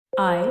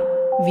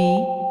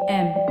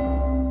IVM.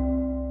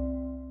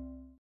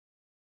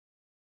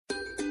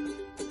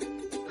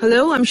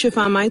 Hello, I'm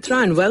Shifa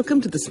Maitra and welcome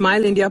to the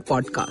Smile India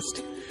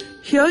podcast.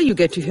 Here you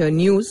get to hear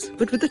news,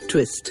 but with a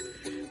twist.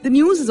 The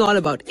news is all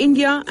about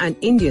India and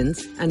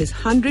Indians and is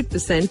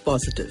 100%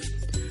 positive.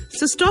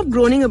 So stop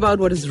groaning about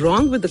what is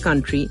wrong with the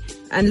country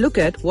and look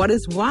at what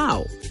is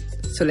wow.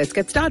 So let's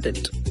get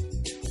started.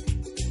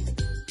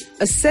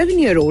 A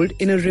 7-year-old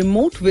in a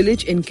remote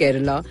village in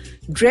Kerala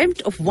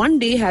dreamt of one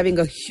day having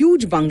a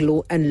huge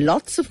bungalow and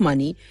lots of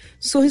money,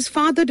 so his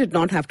father did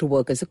not have to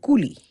work as a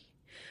coolie.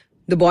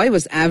 The boy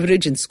was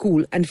average in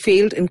school and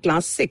failed in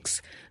class 6,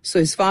 so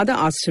his father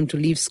asked him to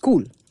leave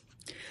school.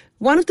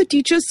 One of the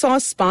teachers saw a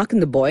spark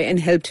in the boy and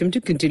helped him to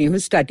continue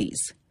his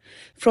studies.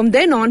 From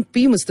then on,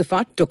 P.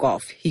 Mustafa took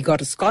off. He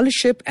got a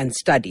scholarship and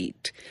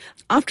studied.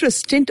 After a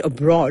stint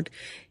abroad,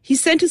 he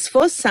sent his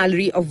first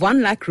salary of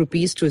 1 lakh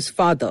rupees to his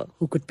father,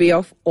 who could pay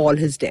off all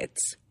his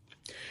debts.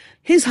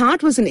 His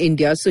heart was in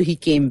India, so he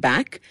came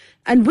back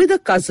and with a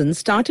cousin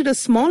started a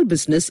small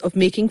business of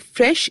making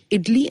fresh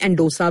idli and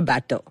dosa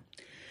batter.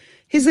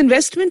 His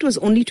investment was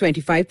only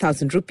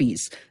 25,000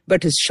 rupees,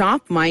 but his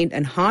sharp mind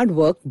and hard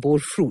work bore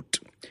fruit.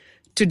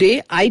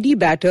 Today, ID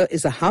Batter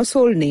is a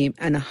household name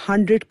and a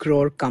 100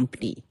 crore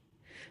company.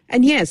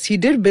 And yes, he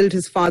did build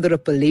his father a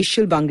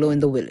palatial bungalow in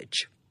the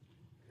village.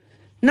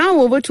 Now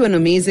over to an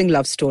amazing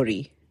love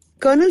story.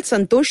 Colonel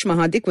Santosh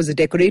Mahadik was a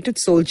decorated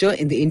soldier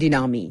in the Indian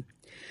Army,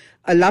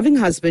 a loving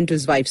husband to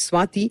his wife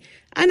Swati,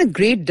 and a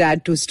great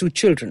dad to his 2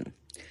 children.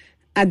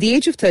 At the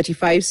age of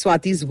 35,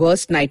 Swati's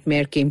worst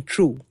nightmare came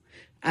true,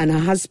 and her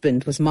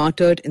husband was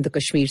martyred in the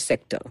Kashmir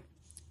sector.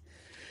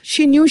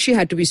 She knew she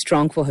had to be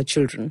strong for her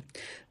children,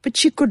 but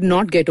she could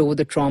not get over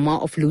the trauma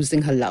of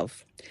losing her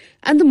love.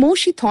 And the more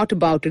she thought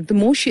about it, the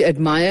more she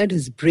admired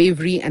his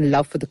bravery and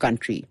love for the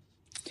country.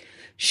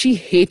 She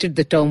hated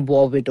the term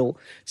war widow,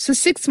 so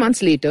 6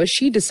 months later,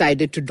 she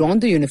decided to don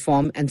the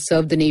uniform and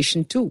serve the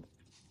nation too,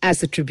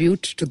 as a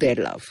tribute to their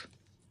love.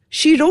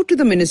 She wrote to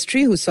the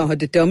ministry, who saw her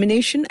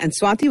determination, and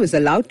Swati was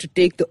allowed to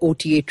take the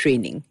OTA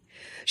training.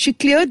 She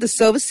cleared the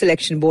Service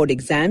Selection Board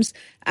exams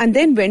and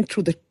then went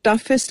through the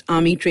toughest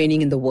army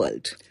training in the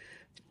world.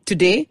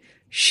 Today,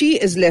 she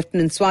is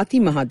Lieutenant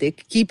Swati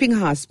Mahadik, keeping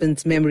her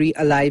husband's memory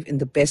alive in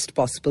the best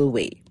possible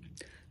way.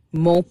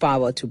 More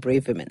power to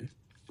brave women.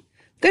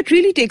 That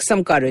really takes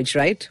some courage,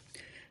 right?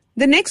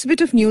 The next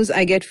bit of news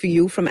I get for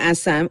you from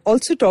Assam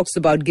also talks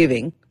about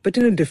giving, but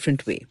in a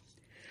different way.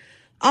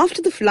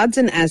 After the floods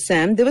in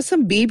Assam, there were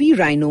some baby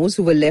rhinos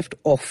who were left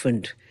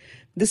orphaned.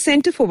 The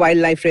Centre for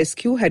Wildlife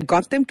Rescue had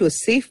got them to a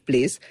safe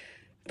place,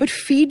 but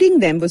feeding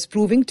them was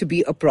proving to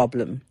be a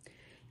problem.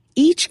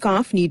 Each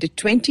calf needed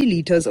 20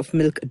 litres of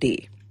milk a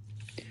day.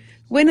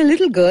 When a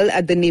little girl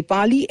at the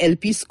Nepali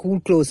LP school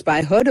close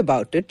by heard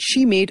about it,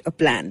 she made a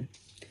plan.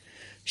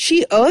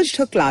 She urged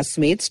her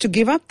classmates to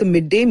give up the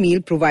midday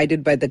meal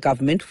provided by the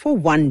government for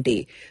 1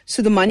 day,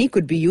 so the money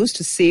could be used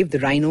to save the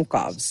rhino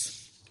calves.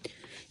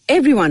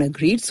 Everyone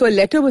agreed, so a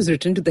letter was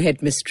written to the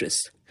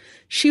headmistress.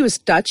 She was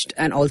touched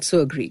and also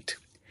agreed.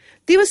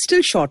 They were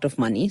still short of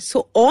money,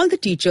 so all the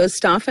teachers,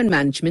 staff and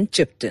management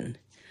chipped in.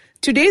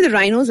 Today, the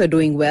rhinos are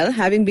doing well,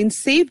 having been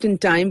saved in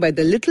time by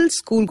the little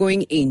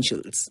school-going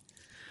angels.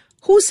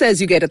 Who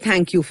says you get a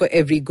thank you for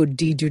every good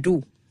deed you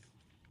do?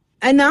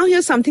 And now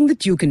here's something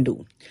that you can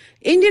do.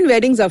 Indian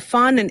weddings are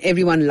fun and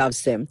everyone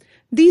loves them.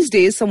 These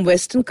days, some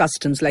Western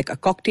customs like a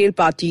cocktail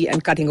party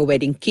and cutting a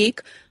wedding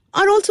cake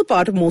are also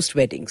part of most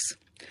weddings.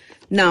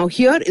 Now,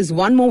 here is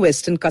one more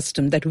Western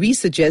custom that we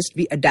suggest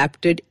be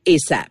adapted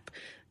ASAP,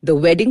 the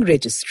wedding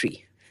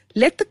registry.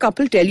 Let the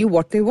couple tell you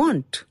what they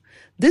want.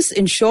 This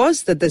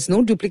ensures that there's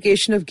no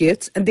duplication of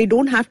gifts and they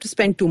don't have to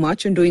spend too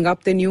much on doing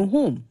up their new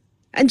home.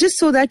 And just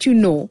so that you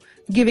know,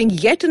 giving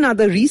yet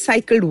another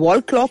recycled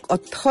wall clock or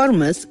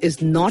thermos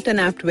is not an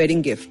apt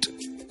wedding gift.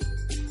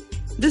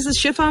 This is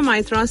Shifa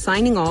Maitra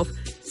signing off.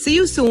 See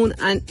you soon,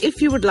 and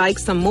if you would like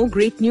some more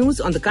great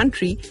news on the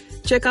country,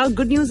 check out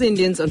Good News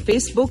Indians on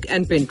Facebook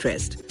and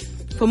Pinterest.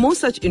 For more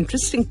such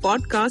interesting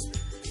podcasts,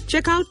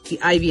 check out the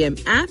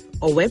IVM app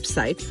or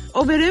website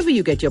or wherever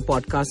you get your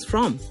podcasts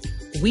from.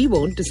 We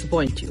won't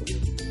disappoint you.